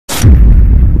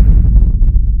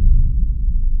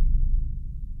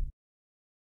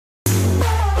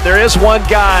There is one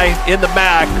guy in the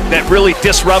MAC that really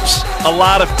disrupts a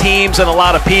lot of teams and a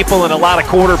lot of people and a lot of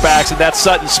quarterbacks, and that's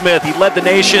Sutton Smith. He led the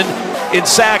nation in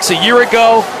sacks a year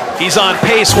ago. He's on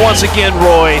pace once again,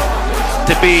 Roy,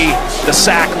 to be the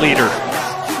sack leader.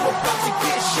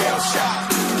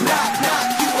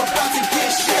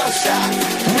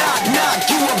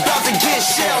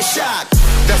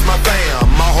 That's my fam,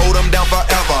 I'll hold them down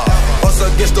forever. Us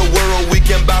against the world, we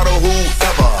can battle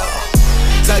whoever.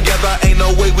 Together ain't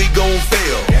no way we gon'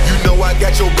 fail. You know I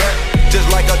got your back, just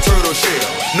like a turtle shell.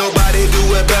 Nobody do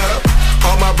it better.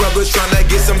 All my brothers tryna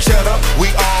get some cheddar.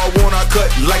 We all wanna cut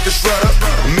like the shredder.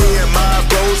 Me and my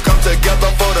bros come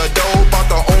together for the dough. Bought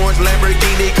the orange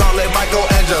Lamborghini, call it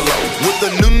Michelangelo. With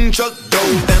the nunchuck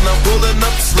dough, and I'm pulling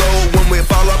up slow. When we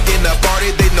fall up in the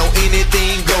party, they know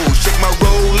anything goes. Check my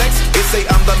Rolex, it say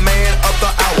I'm the man of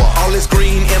the hour. All this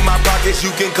green in my pockets,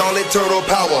 you can call it turtle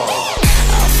power.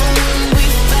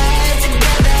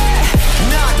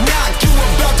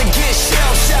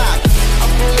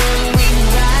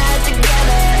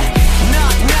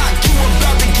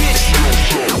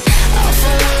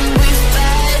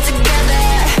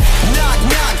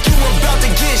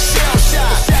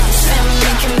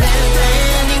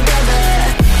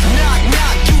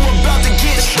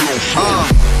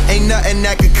 Ain't nothing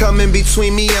that could come in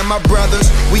between me and my brothers.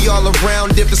 We all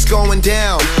around if it's going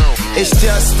down. It's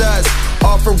just us,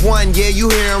 all for one. Yeah,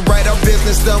 you hearin' right, our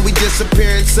business done. We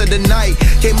disappear into the night.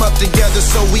 Came up together,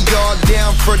 so we all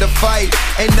down for the fight.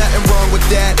 Ain't nothing wrong with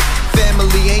that.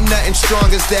 Family ain't nothing strong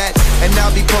as that. And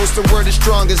I'll be posted where the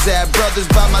strongest at.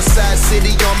 Brothers by my side,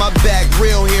 city on my back.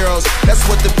 Real heroes, that's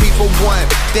what the people want.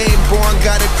 They ain't born,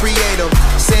 gotta create them.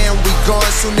 Saying we gone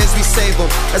soon as we save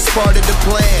them. That's part of the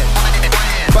plan.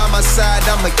 By my side,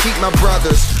 I'ma keep my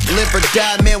brothers. Live or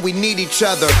die, man, we need each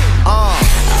other.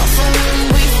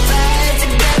 We fight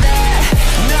together.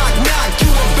 Knock, knock,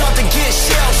 you about to get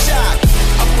shell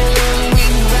shocked.